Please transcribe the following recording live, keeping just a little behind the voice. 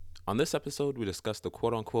On this episode, we discuss the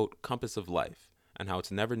quote unquote compass of life and how it's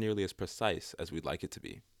never nearly as precise as we'd like it to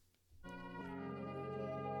be.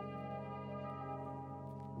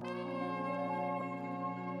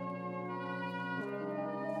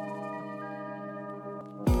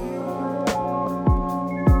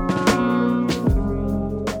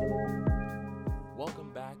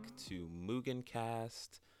 Welcome back to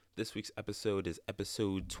Mugencast. This week's episode is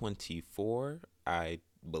episode 24, I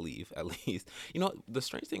believe, at least. The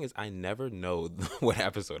strange thing is I never know what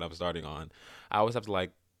episode I'm starting on. I always have to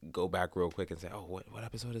go back real quick and say, oh, what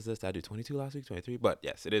episode is this? Did I do 22 last week, 23? But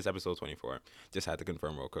yes, it is episode 24. Just had to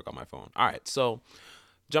confirm real quick on my phone. All right, so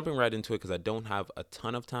jumping right into it because I don't have a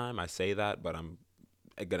ton of time. I say that, but I'm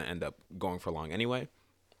going to end up going for long anyway.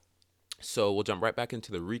 So we'll jump right back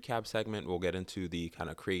into the recap segment. We'll get into the kind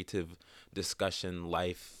of creative discussion,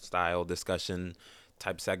 lifestyle discussion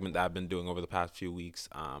type segment that I've been doing over the past few weeks.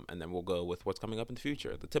 And then we'll go with what's coming up in the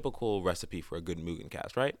future. The typical recipe for a good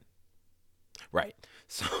Mugencast, right? Right.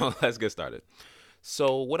 So let's get started.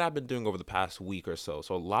 So what I've been doing over the past week or so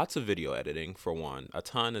lots of video editing for one, a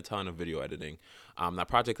ton of video editing. That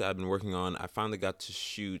project that I've been working on, I finally got to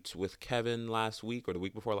shoot with Kevin last week or the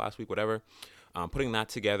week before last week, whatever. Putting that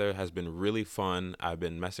together has been really fun. I've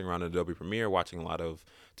been messing around in Adobe Premiere, watching a lot of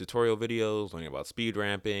tutorial videos, learning about speed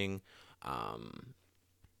ramping,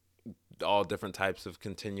 all different types of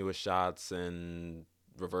continuous shots and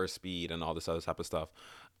reverse speed and all this other type of stuff.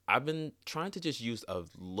 I've been trying to just use a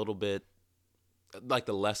little bit like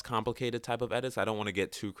the less complicated type of edits. I don't want to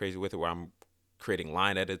get too crazy with it where I'm creating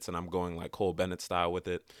line edits and I'm going like Cole Bennett style with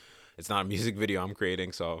it. It's not a music video I'm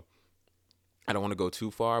creating, so I don't want to go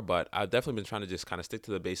too far, but I've definitely been trying to just kind of stick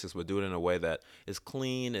to the basics, but do it in a way that is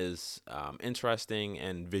clean, is interesting,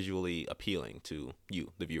 and visually appealing to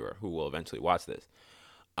you, the viewer, who will eventually watch this.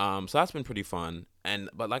 So that's been pretty fun.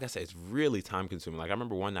 But like I said, it's really time consuming. Like I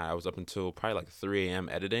remember one night I was up until probably like 3 a.m.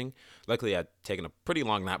 editing. Luckily I'd taken a pretty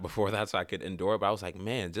long nap before that so I could endure it. But I was like,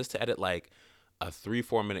 man, just to edit like a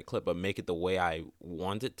 3-4 minute clip, but make it the way I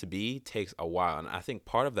want it to be takes a while. And I think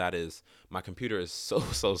part of that is my computer is so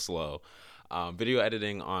slow. Video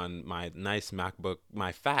editing on my nice MacBook,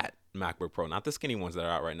 my fat MacBook Pro, not the skinny ones that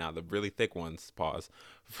are out right now, the really thick ones,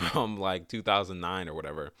 from like 2009 or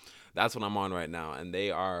whatever. That's what I'm on right now, and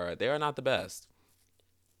they are not the best.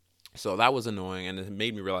 So that was annoying, and it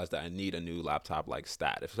made me realize that I need a new laptop like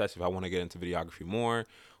stat, especially if I want to get into videography more,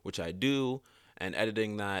 which I do. And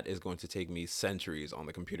editing that is going to take me centuries on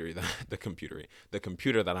the computer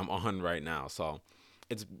that I'm on right now. So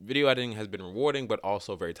it's video editing has been rewarding, but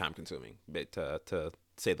also very time consuming, to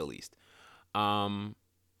say the least.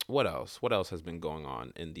 What else? What else has been going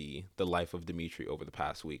on in the life of Dimitri over the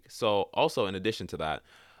past week? So also in addition to that,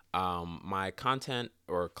 my content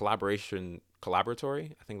or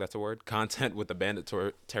collaboratory, I think that's a word, content with the Bandit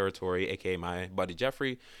Territory, aka my buddy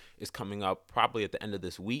Jeffrey, is coming up probably at the end of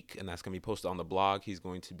this week, and that's going to be posted on the blog. He's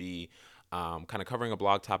going to be kind of covering a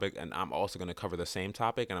blog topic, and I'm also going to cover the same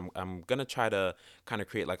topic, and I'm going to try to kind of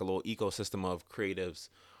create like a little ecosystem of creatives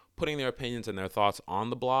putting their opinions and their thoughts on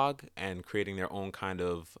the blog and creating their own kind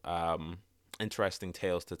of interesting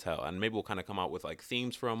tales to tell. And maybe we'll kind of come out with like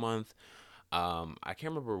themes for a month. I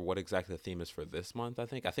can't remember what exactly the theme is for this month. I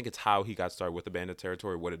think it's how he got started with the Bandit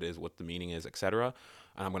Territory, what it is, what the meaning is, etc.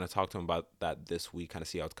 And I'm going to talk to him about that this week, kind of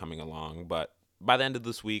see how it's coming along. But by the end of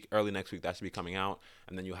this week, early next week, that should be coming out.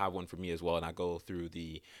 And then you'll have one for me as well. And I go through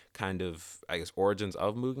the kind of, I guess, origins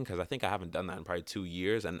of Mugen, because I think I haven't done that in probably 2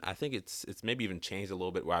 years. And I think it's maybe even changed a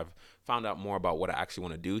little bit where I've found out more about what I actually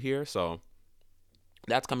want to do here. So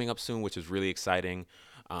that's coming up soon, which is really exciting.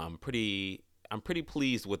 I'm pretty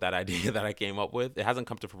pleased with that idea that I came up with. It hasn't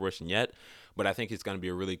come to fruition yet, but I think it's going to be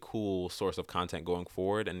a really cool source of content going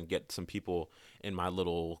forward and get some people in my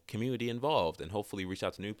little community involved and hopefully reach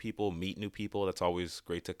out to new people, meet new people. That's always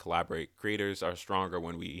great to collaborate. Creators are stronger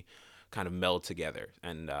when we kind of meld together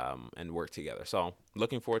and work together. So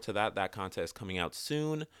looking forward to that. That content is coming out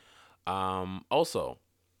soon. Also,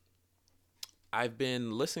 I've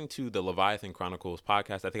been listening to the Leviathan Chronicles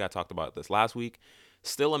podcast. I think I talked about this last week.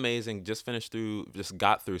 Still amazing. Just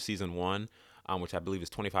got through season 1, which I believe is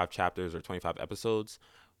 25 chapters or 25 episodes.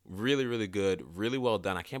 Really, really good. Really well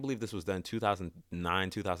done. I can't believe this was done 2009,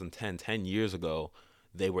 2010, 10 years ago.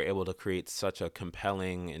 They were able to create such a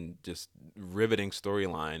compelling and just riveting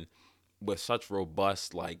storyline with such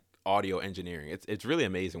robust audio engineering. It's really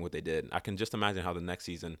amazing what they did. I can just imagine how the next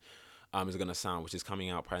season is going to sound, which is coming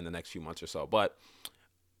out probably in the next few months or so. But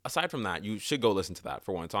aside from that, you should go listen to that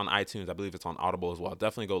for one. It's on iTunes. I believe it's on Audible as well.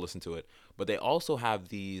 Definitely go listen to it. But they also have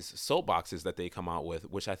these soapboxes that they come out with,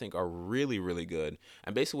 which I think are really, really good.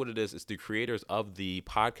 And basically, what it is the creators of the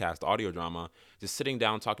podcast audio drama just sitting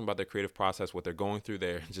down talking about their creative process, what they're going through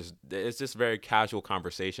there. Just it's just very casual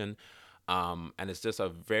conversation, and it's just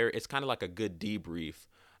it's kind of like a good debrief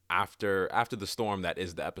after the storm that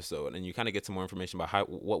is the episode, and you kind of get some more information about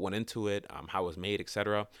what went into it, how it was made,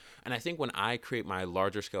 etc. And I think when I create my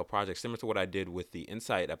larger scale projects, similar to what I did with the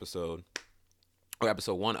Insight episode, or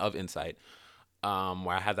episode 1 of Insight, where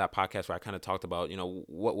I had that podcast where I kind of talked about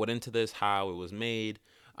what went into this, how it was made,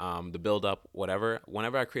 the build up, whatever.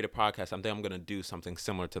 Whenever I create a podcast, I think I'm gonna do something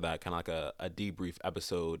similar to that, kind of like a debrief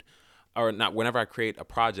episode, or not. Whenever I create a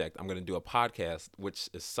project, I'm going to do a podcast, which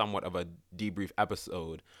is somewhat of a debrief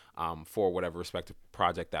episode, for whatever respective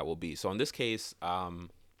project that will be. So in this case,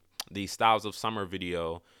 the Styles of Summer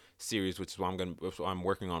video series, which is what I'm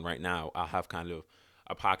working on right now, I'll have kind of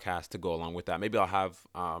a podcast to go along with that. Maybe I'll have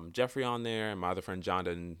Jeffrey on there, and my other friend John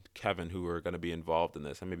and Kevin, who are going to be involved in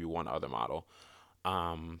this, and maybe one other model.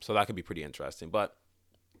 So that could be pretty interesting. But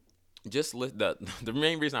just the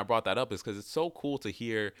main reason I brought that up is because it's so cool to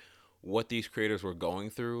hear what these creators were going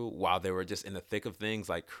through while they were just in the thick of things,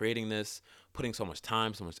 like creating this, putting so much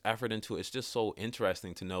time, so much effort into it. It's just so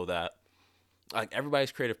interesting to know that, like,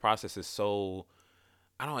 everybody's creative process is so,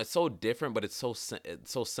 I don't know, it's so different, but it's so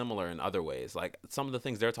similar in other ways. Like, some of the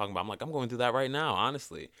things they're talking about, I'm like, I'm going through that right now,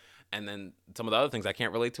 honestly. And then some of the other things I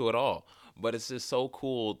can't relate to at all. But it's just so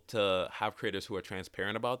cool to have creators who are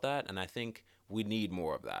transparent about that. And I think we need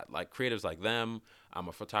more of that. Like, creators like them. I'm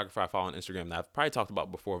a photographer I follow on Instagram that I've probably talked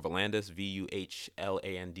about before, Vuhlandes,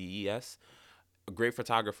 Vuhlandes. A great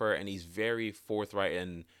photographer, and he's very forthright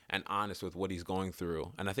and honest with what he's going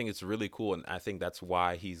through. And I think it's really cool, and I think that's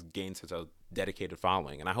why he's gained such a dedicated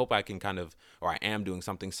following. And I hope I can I am doing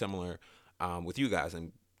something similar with you guys,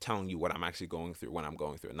 and telling you what I'm actually going through when I'm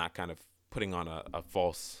going through it, not kind of putting on a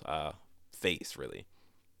false face, really.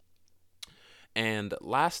 And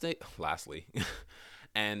lastly,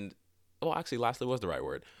 and well, actually, lastly was the right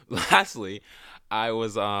word. Lastly, I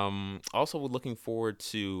was also looking for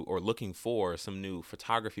some new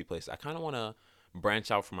photography places. I kind of want to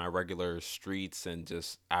branch out from my regular streets and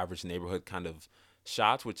just average neighborhood kind of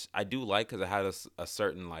shots, which I do like because it has a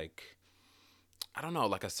certain, like, I don't know,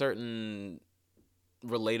 like a certain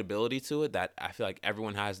relatability to it, that I feel like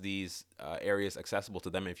everyone has these areas accessible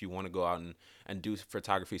to them. If you want to go out and do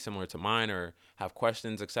photography similar to mine, or have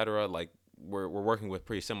questions, etc., like, we're working with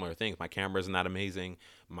pretty similar things. My camera isn't that amazing.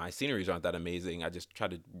 My sceneries aren't that amazing. I just try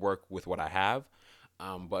to work with what I have.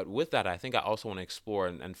 But with that, I think I also want to explore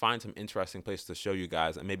and find some interesting places to show you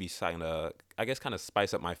guys, and maybe kind of, I guess, kind of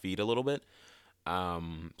spice up my feed a little bit.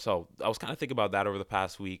 So I was kind of thinking about that over the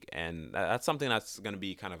past week, and that's something that's going to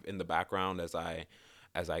be kind of in the background as I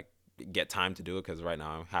get time to do it, because right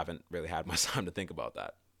now I haven't really had much time to think about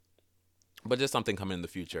that. But just something coming in the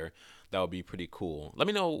future that would be pretty cool. Let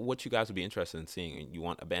me know what you guys would be interested in seeing. You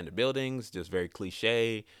want abandoned buildings, just very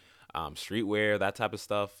cliche, streetwear, that type of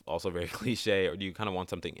stuff, also very cliche, or do you kind of want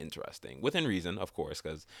something interesting within reason, of course,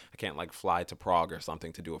 because I can't, like, fly to Prague or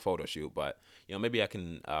something to do a photo shoot, but maybe I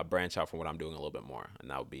can branch out from what I'm doing a little bit more, and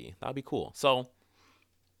that would be cool. So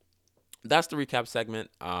that's the recap segment.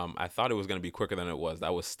 I thought it was going to be quicker than it was.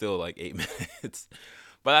 That was still like 8 minutes,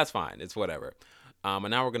 but that's fine. It's whatever.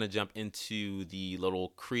 And now we're going to jump into the little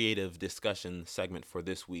creative discussion segment for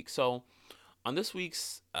this week. So on this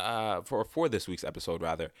week's, for this week's episode,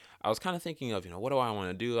 rather, I was kind of thinking of, what do I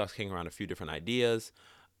want to do? I was kicking around a few different ideas.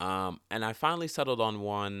 And I finally settled on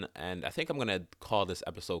one, and I think I'm going to call this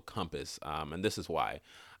episode Compass. And this is why.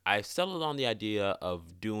 I settled on the idea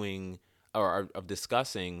of doing, or of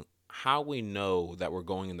discussing, how we know that we're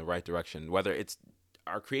going in the right direction, whether it's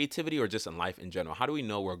our creativity or just in life in general. How do we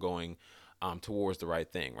know we're going towards the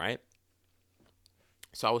right thing, right?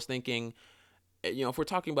 So I was thinking, if we're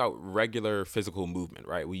talking about regular physical movement,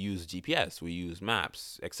 right? We use GPS, we use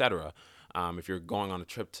maps, etc. If you're going on a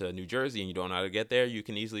trip to New Jersey and you don't know how to get there, you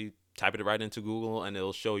can easily type it right into Google, and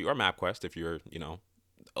it'll show you, or MapQuest if you're,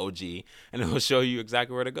 OG, and it'll show you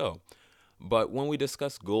exactly where to go. But when we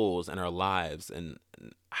discuss goals in our lives, and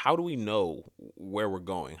how do we know where we're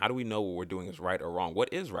going? How do we know what we're doing is right or wrong?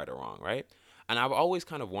 What is right or wrong, right? And I've always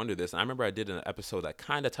kind of wondered this. And I remember I did an episode that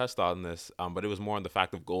kind of touched on this, but it was more on the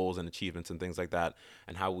fact of goals and achievements and things like that,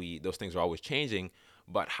 and how those things are always changing.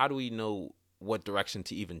 But how do we know what direction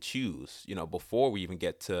to even choose, before we even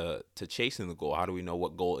get to chasing the goal? How do we know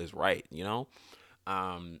what goal is right,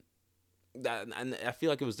 Um, and I feel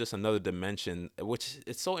like it was just another dimension, which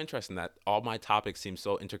it's so interesting that all my topics seem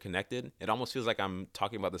so interconnected. It almost feels like I'm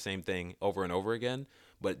talking about the same thing over and over again,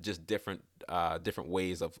 but just different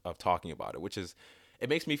ways of talking about it, which is, it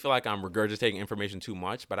makes me feel like I'm regurgitating information too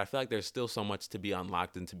much, but I feel like there's still so much to be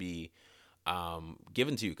unlocked and to be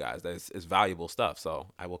given to you guys that is valuable stuff. So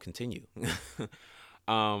I will continue.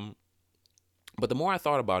 um, but the more I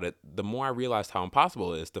thought about it, the more I realized how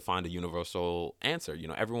impossible it is to find a universal answer.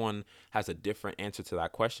 Everyone has a different answer to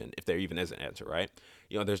that question, if there even is an answer, right?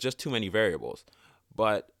 There's just too many variables.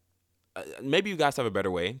 But maybe you guys have a better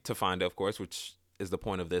way to find it, of course, which is the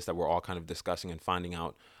point of this, that we're all kind of discussing and finding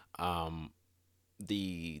out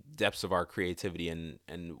the depths of our creativity and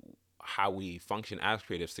how we function as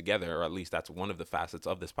creatives together, or at least that's one of the facets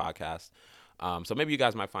of this podcast. So maybe you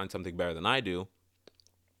guys might find something better than I do.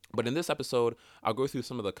 But in this episode, I'll go through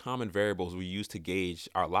some of the common variables we use to gauge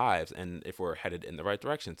our lives and if we're headed in the right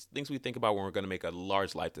directions. Things we think about when we're going to make a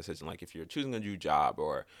large life decision, like if you're choosing a new job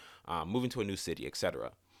or moving to a new city,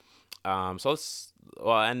 etc. And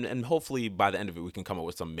hopefully by the end of it, we can come up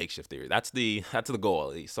with some makeshift theory. That's the goal,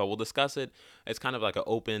 at least. So we'll discuss it. It's kind of like an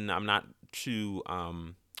open. I'm not too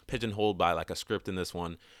pigeonholed by like a script in this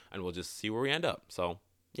one, and we'll just see where we end up. So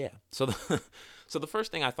yeah. So the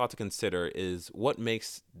first thing I thought to consider is what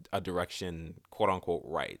makes a direction quote unquote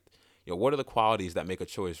right. What are the qualities that make a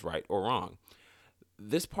choice right or wrong?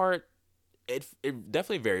 This part, it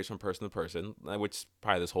definitely varies from person to person, which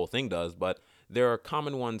probably this whole thing does, but there are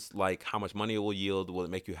common ones like how much money it will yield, will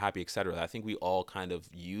it make you happy, etc. that I think we all kind of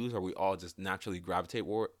use, or we all just naturally gravitate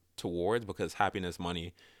towards, because happiness,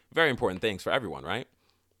 money, very important things for everyone, right?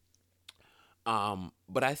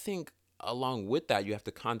 But I think along with that, you have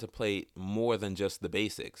to contemplate more than just the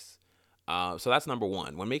basics. So that's number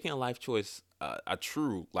one. When making a life choice, a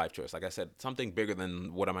true life choice, like I said, something bigger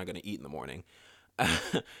than what am I going to eat in the morning,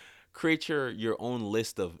 create your own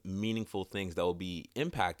list of meaningful things that will be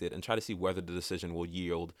impacted and try to see whether the decision will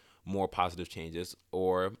yield more positive changes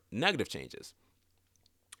or negative changes.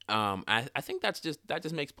 I think that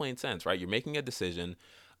just makes plain sense, right? You're making a decision.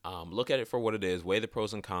 Look at it for what it is, weigh the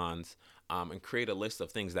pros and cons, and create a list of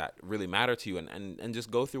things that really matter to you, and just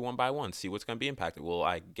go through one by one, see what's going to be impacted. Will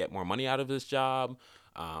I get more money out of this job?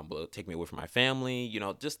 Will it take me away from my family?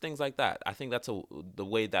 Just things like that. I think that's the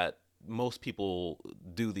way that most people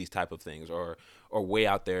do these type of things, or weigh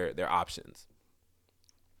out their options.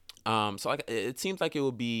 So it seems like it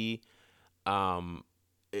would be,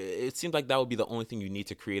 it seems like that would be the only thing you need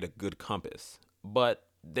to create a good compass. But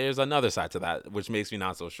there's another side to that, which makes me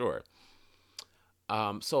not so sure.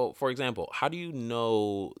 So, for example, how do you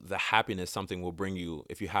know the happiness something will bring you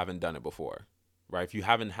if you haven't done it before, right? If you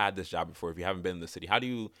haven't had this job before, if you haven't been in the city, how do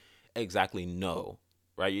you exactly know,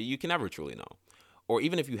 right? You can never truly know. Or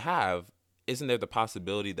even if you have, isn't there the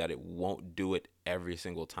possibility that it won't do it every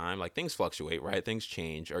single time? Like, things fluctuate, right? Things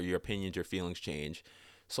change, or your opinions, your feelings change.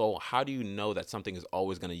 So how do you know that something is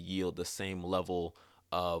always going to yield the same level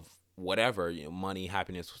of whatever, money,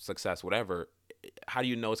 happiness, success, whatever? How do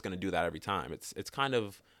you know it's going to do that every time? It's kind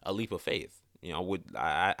of a leap of faith.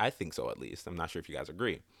 I think so, at least. I'm not sure if you guys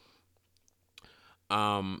agree.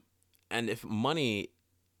 And if money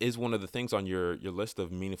is one of the things on your list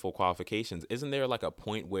of meaningful qualifications, isn't there like a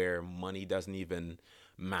point where money doesn't even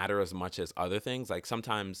matter as much as other things? Like,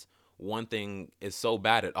 sometimes one thing is so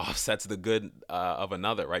bad it offsets the good of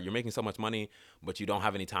another, right? You're making so much money, but you don't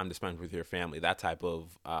have any time to spend with your family. That type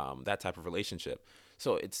of relationship.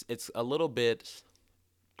 So it's a little bit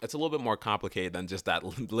more complicated than just that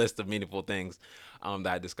list of meaningful things that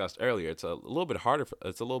I discussed earlier. It's a little bit harder.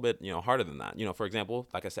 It's a little bit harder than that. For example,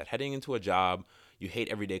 like I said, heading into a job you hate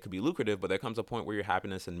every day could be lucrative, but there comes a point where your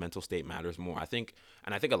happiness and mental state matters more. I think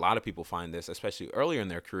a lot of people find this, especially earlier in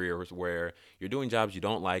their careers, where you're doing jobs you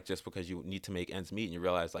don't like just because you need to make ends meet, and you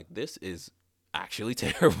realize like this is actually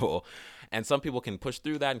terrible. And some people can push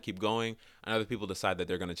through that and keep going, and other people decide that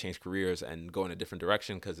they're going to change careers and go in a different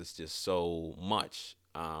direction because it's just so much.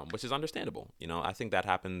 Which is understandable. I think that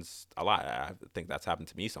happens a lot. I think that's happened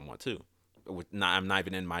to me somewhat too. I'm not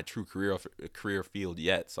even in my true career field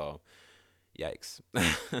yet, so yikes.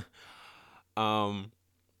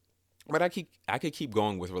 But I could keep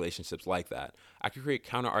going with relationships like that. I could create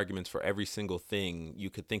counter arguments for every single thing you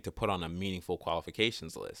could think to put on a meaningful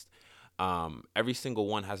qualifications list. Every single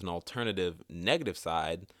one has an alternative negative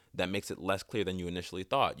side that makes it less clear than you initially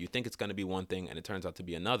thought. You think it's going to be one thing and it turns out to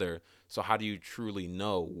be another. So how do you truly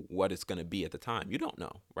know what it's going to be at the time? You don't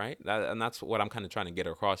know, right? And that's what I'm kind of trying to get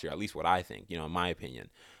across here, at least what I think, in my opinion.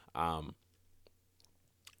 And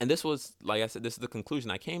this was, like I said, this is the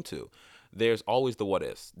conclusion I came to. There's always the what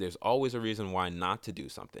ifs. There's always a reason why not to do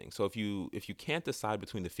something. So if you can't decide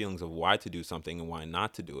between the feelings of why to do something and why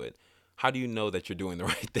not to do it, how do you know that you're doing the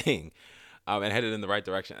right thing? and headed in the right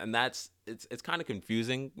direction. And it's kind of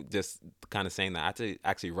confusing, just kind of saying that. I had to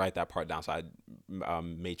actually write that part down, so I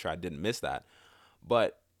made sure I didn't miss that.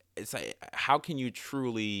 But it's like, how can you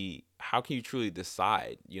truly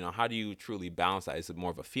decide? How do you truly balance that? Is it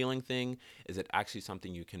more of a feeling thing? Is it actually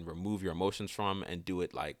something you can remove your emotions from and do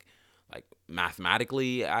it like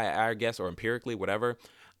mathematically, I guess, or empirically, whatever,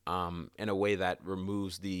 in a way that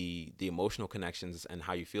removes the emotional connections and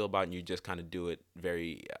how you feel about it, and you just kind of do it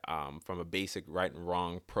very from a basic right and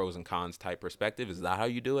wrong, pros and cons type perspective? Is that how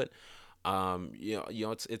you do it?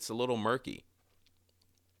 It's a little murky.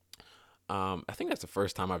 I think that's the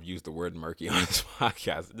first time I've used the word murky on this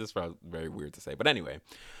podcast. This is probably very weird to say, but anyway.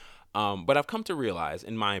 But I've come to realize,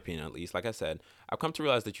 in my opinion at least, like I said, I've come to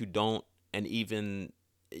realize that you don't, and even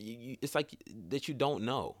it's like that you don't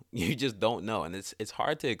know. You just don't know, and it's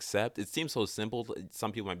hard to accept. It seems so simple.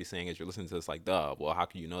 Some people might be saying, as you're listening to this, like, "Duh, well, how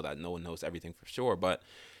can you know that? No one knows everything for sure." But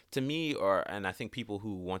to me, and I think people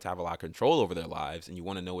who want to have a lot of control over their lives, and you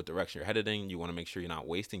want to know what direction you're headed in, you want to make sure you're not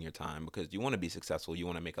wasting your time because you want to be successful. You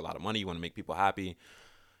want to make a lot of money. You want to make people happy.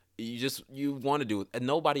 You want to do it, and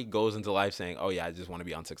nobody goes into life saying, "Oh yeah, I just want to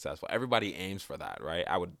be unsuccessful." Everybody aims for that, right?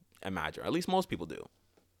 I would imagine, or at least most people do.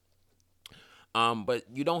 But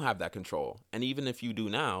you don't have that control, and even if you do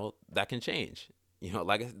now, that can change.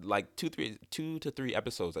 Like 2 to 3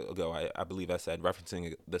 episodes ago, I believe I said,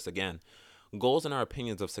 referencing this again, goals and our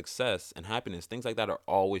opinions of success and happiness, things like that, are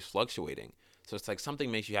always fluctuating. So it's like something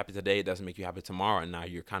makes you happy today, it doesn't make you happy tomorrow, and now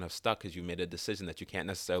you're kind of stuck because you made a decision that you can't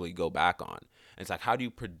necessarily go back on. And it's like, how do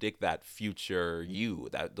you predict that future you,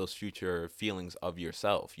 that those future feelings of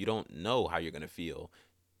yourself? You don't know how you're gonna feel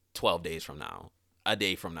 12 days from now, a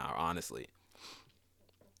day from now, honestly.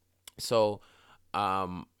 So,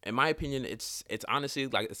 in my opinion, it's honestly,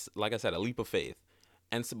 like I said, a leap of faith.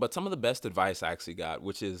 And so, but some of the best advice I actually got,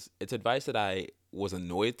 which is, it's advice that I was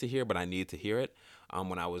annoyed to hear, but I needed to hear it.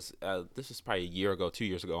 When I was this was probably a year ago, 2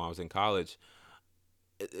 years ago, when I was in college,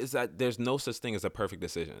 is that there's no such thing as a perfect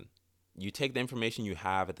decision. You take the information you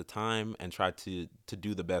have at the time and try to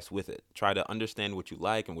do the best with it. Try to understand what you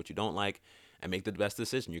like and what you don't like, and make the best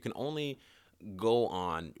decision. You can only go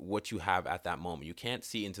on what you have at that moment. You can't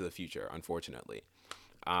see into the future, unfortunately.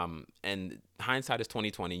 And hindsight is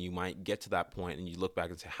 2020. You might get to that point and you look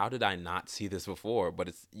back and say, "How did I not see this before?"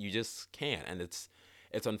 But you just can't, and it's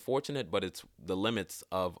unfortunate, but it's the limits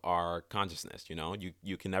of our consciousness.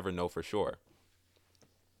 You can never know for sure.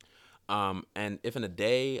 And if in a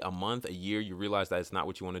day, a month, a year, you realize that it's not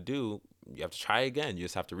what you want to do, you have to try again. You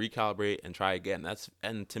just have to recalibrate and try again.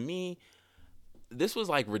 And to me, this was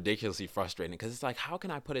like ridiculously frustrating because it's like, how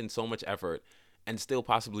can I put in so much effort and still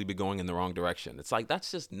possibly be going in the wrong direction? It's like,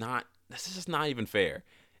 that's just not even fair,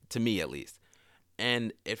 to me at least.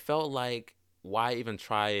 And it felt like, why even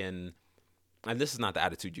try and this is not the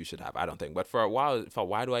attitude you should have, I don't think. But for a while, it felt,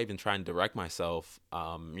 why do I even try and direct myself?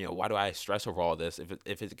 Why do I stress over all this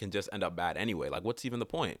if it can just end up bad anyway? Like, what's even the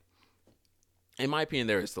point? In my opinion,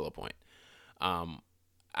 there is still a point. Um,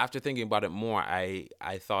 After thinking about it more, I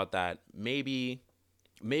thought that maybe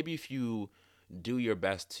if you do your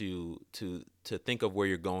best to think of where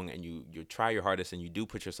you're going, and you try your hardest and you do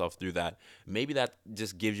put yourself through that, maybe that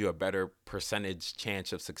just gives you a better percentage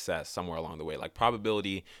chance of success somewhere along the way. Like,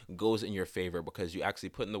 probability goes in your favor because you actually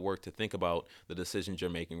put in the work to think about the decisions you're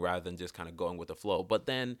making rather than just kind of going with the flow. But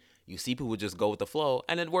then you see people just go with the flow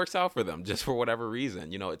and it works out for them just for whatever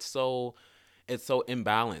reason. It's so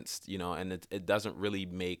imbalanced, and it doesn't really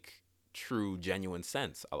make true, genuine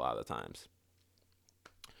sense a lot of the times.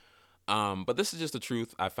 But this is just the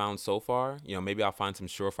truth I found so far. Maybe I'll find some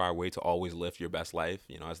surefire way to always live your best life,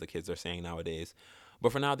 as the kids are saying nowadays.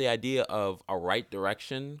 But for now, the idea of a right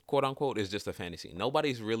direction, quote unquote, is just a fantasy.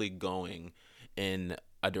 Nobody's really going in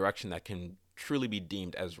a direction that can truly be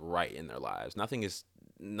deemed as right in their lives. Nothing is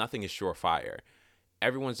surefire.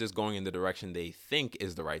 Everyone's just going in the direction they think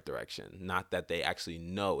is the right direction, not that they actually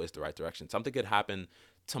know is the right direction. Something could happen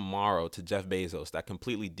tomorrow to Jeff Bezos that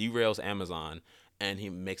completely derails Amazon, and he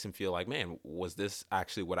makes him feel like, man, was this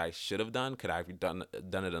actually what I should have done? Could I have done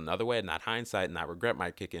it another way? And that hindsight and that regret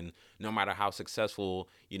might kick in, no matter how successful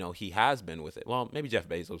he has been with it. Well, maybe Jeff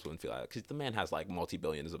Bezos wouldn't feel like that because the man has like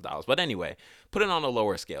multi-billions of dollars. But anyway, put it on a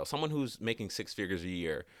lower scale. Someone who's making six figures a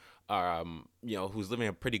year, who's living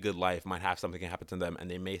a pretty good life, might have something happen to them,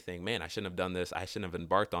 and they may think, man, I shouldn't have done this. I shouldn't have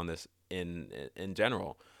embarked on this in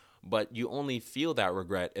general. But you only feel that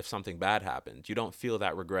regret if something bad happens. You don't feel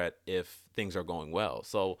that regret if things are going well.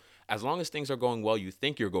 So as long as things are going well, you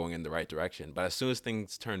think you're going in the right direction. But as soon as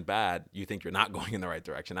things turn bad, you think you're not going in the right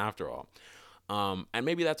direction after all. And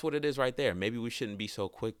maybe that's what it is right there. Maybe we shouldn't be so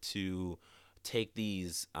quick to take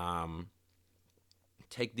these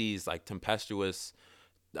take these like tempestuous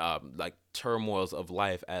like turmoils of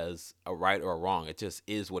life as a right or a wrong. It just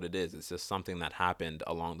is what it is. It's just something that happened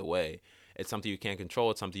along the way. It's something you can't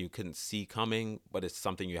control. It's something you couldn't see coming, but it's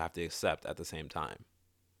something you have to accept at the same time.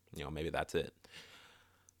 Maybe that's it.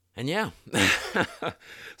 And yeah,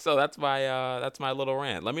 so that's my little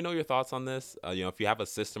rant. Let me know your thoughts on this. If you have a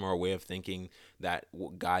system or a way of thinking that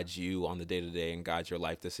guides you on the day to day and guides your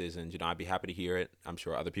life decisions, I'd be happy to hear it. I'm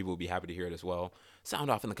sure other people would be happy to hear it as well.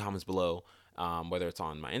 Sound off in the comments below, whether it's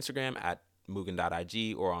on my Instagram at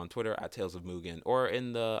Mugen.ig or on Twitter at Tales of Mugen or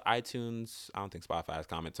in the iTunes. I don't think Spotify has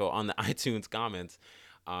comments, so on the iTunes comments,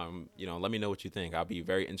 let me know what you think. I'll be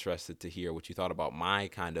very interested to hear what you thought about my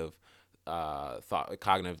kind of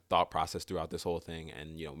cognitive thought process throughout this whole thing,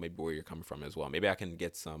 and maybe where you're coming from as well. Maybe I can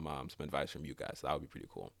get some advice from you guys. That would be pretty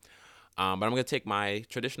cool. But I'm gonna take my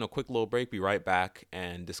traditional quick little break, be right back,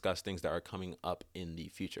 and discuss things that are coming up in the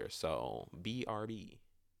future. So BRB.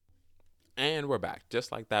 And we're back,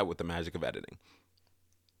 just like that, with the magic of editing.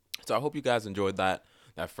 So I hope you guys enjoyed that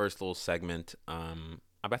first little segment.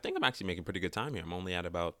 I think I'm actually making pretty good time here. I'm only at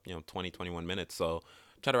about 20-21 minutes, so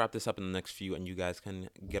try to wrap this up in the next few, and you guys can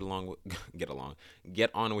get on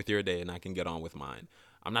with your day, and I can get on with mine.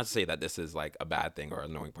 I'm not to say that this is like a bad thing or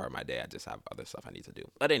an annoying part of my day. I just have other stuff I need to do.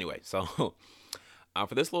 But anyway, so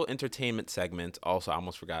for this little entertainment segment, also I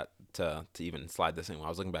almost forgot to even slide this in. When I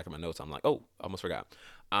was looking back at my notes, I'm like, oh, I almost forgot.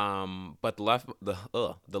 But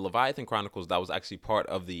the Leviathan Chronicles, that was actually part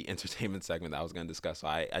of the entertainment segment that I was going to discuss. So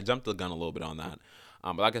I jumped the gun a little bit on that.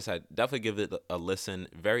 But like I said, definitely give it a listen.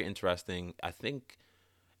 Very interesting. I think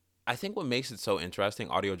what makes it so interesting,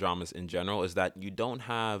 audio dramas in general, is that you don't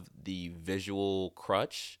have the visual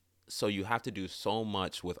crutch. So you have to do so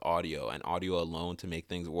much with audio and audio alone to make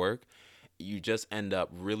things work. You just end up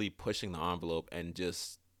really pushing the envelope and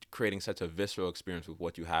just creating such a visceral experience with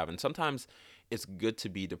what you have. And sometimes it's good to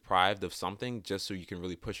be deprived of something just so you can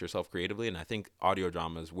really push yourself creatively. And I think audio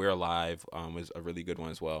dramas, We're Alive, is a really good one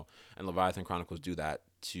as well. And Leviathan Chronicles do that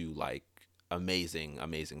to like amazing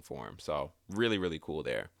form. So really, really cool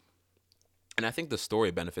there. And I think the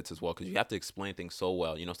story benefits as well, because you have to explain things so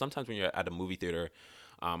well. Sometimes when you're at a movie theater,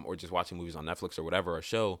 or just watching movies on Netflix or whatever, a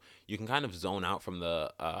show, you can kind of zone out from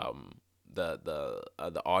the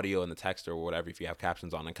audio and the text or whatever, if you have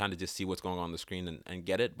captions on, and kind of just see what's going on the screen and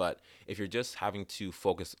get it. But if you're just having to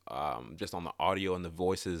focus just on the audio and the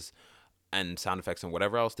voices and sound effects and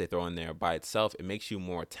whatever else they throw in there by itself, it makes you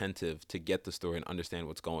more attentive to get the story and understand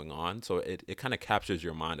what's going on. So it kind of captures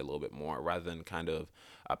your mind a little bit more, rather than kind of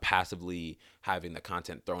passively having the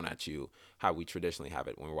content thrown at you how we traditionally have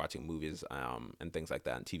it when we're watching movies and things like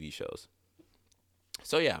that and TV shows.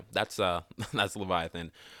 So yeah, that's that's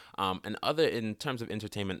Leviathan. And in terms of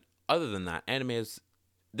entertainment, other than that,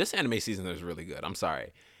 this anime season is really good. I'm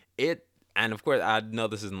sorry. And of course, I know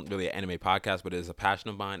this isn't really an anime podcast, but it is a passion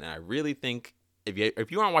of mine. And I really think if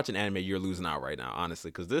you aren't watching anime, you're losing out right now,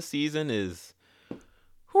 honestly, because this season is,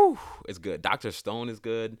 it's good. Dr. Stone is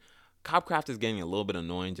good. Copcraft is getting a little bit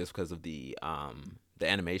annoying just because of the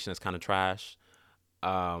animation is kind of trash.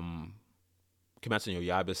 Kimetsu no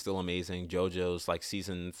Yaiba is still amazing. JoJo's like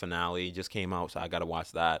season finale just came out, so I gotta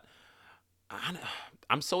watch that.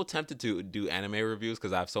 I'm so tempted to do anime reviews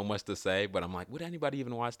because I have so much to say, but I'm like, would anybody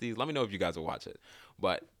even watch these? Let me know if you guys will watch it.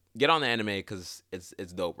 But get on the anime because it's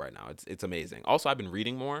dope right now. It's amazing. Also, I've been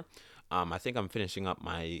reading more. I think I'm finishing up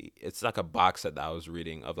it's like a box set that I was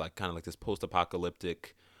reading of like kind of like this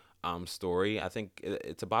post-apocalyptic story. I think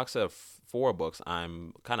it's a box set of 4 books.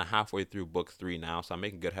 I'm kind of halfway through book 3 now, so I'm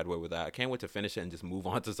making good headway with that. I can't wait to finish it and just move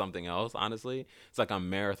on to something else, honestly. It's like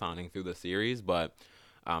I'm marathoning through the series, but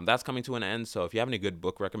that's coming to an end. So if you have any good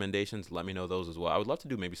book recommendations, let me know those as well. I would love to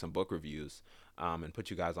do maybe some book reviews and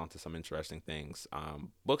put you guys onto some interesting things.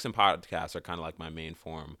 Books and podcasts are kind of like my main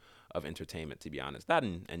form of entertainment, to be honest. That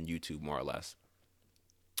and YouTube, more or less.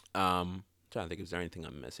 Trying to think, is there anything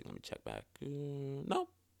I'm missing? Let me check back. No,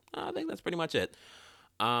 I think that's pretty much it.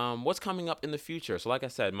 What's coming up in the future? So like I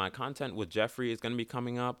said, my content with Jeffrey is going to be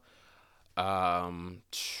coming up. I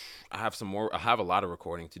have a lot of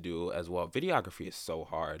recording to do as well. Videography is so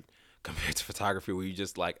hard compared to photography, where you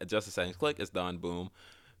just like adjust the settings, click, it's done, boom.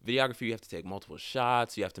 Videography, you have to take multiple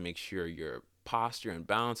shots. You have to make sure your posture and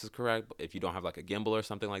balance is correct. If you don't have like a gimbal or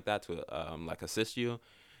something like that to like assist you,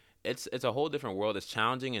 it's a whole different world. It's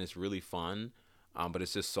challenging and it's really fun, but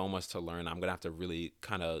it's just so much to learn. I'm gonna have to really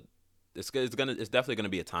kind of it's definitely gonna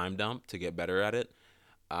be a time dump to get better at it.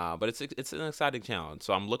 But it's an exciting challenge.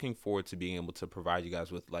 So I'm looking forward to being able to provide you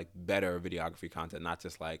guys with like better videography content, not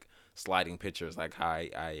just like sliding pictures like how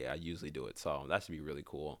I usually do it. So that should be really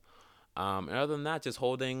cool. And other than that, just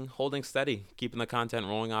holding steady, keeping the content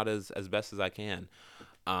rolling out as best as I can.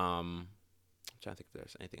 I'm trying to think if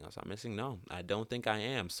there's anything else I'm missing. No, I don't think I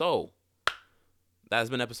am. So that has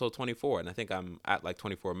been episode 24, and I think I'm at like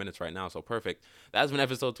 24 minutes right now, so perfect. That has been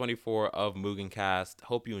episode 24 of Mugencast.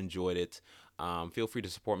 Hope you enjoyed it. Feel free to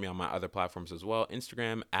support me on my other platforms as well.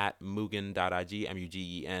 Instagram at Mugen.ig,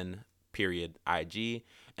 Mugen period IG,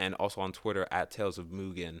 and also on Twitter at Tales of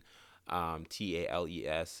Mugen,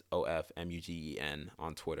 TalesofMugen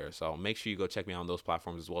on Twitter. So make sure you go check me out on those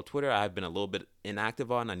platforms as well. Twitter, I've been a little bit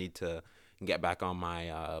inactive on. I need to get back on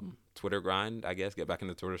my Twitter grind, I guess, get back in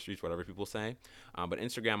the Twitter streets, whatever people say. But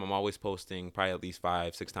Instagram, I'm always posting probably at least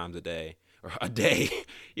 5-6 times a day, or a day.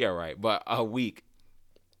 Yeah, right. But a week,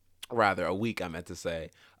 I meant to say.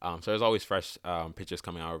 So there's always fresh pictures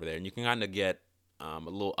coming out over there. And you can kind of get a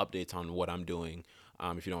little updates on what I'm doing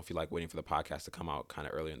if you don't feel like waiting for the podcast to come out kind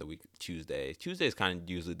of earlier in the week. Tuesday is kind of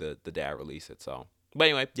usually the day I release it. So, but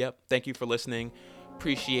anyway, yep. Thank you for listening.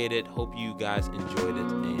 Appreciate it. Hope you guys enjoyed it.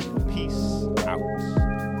 And peace out.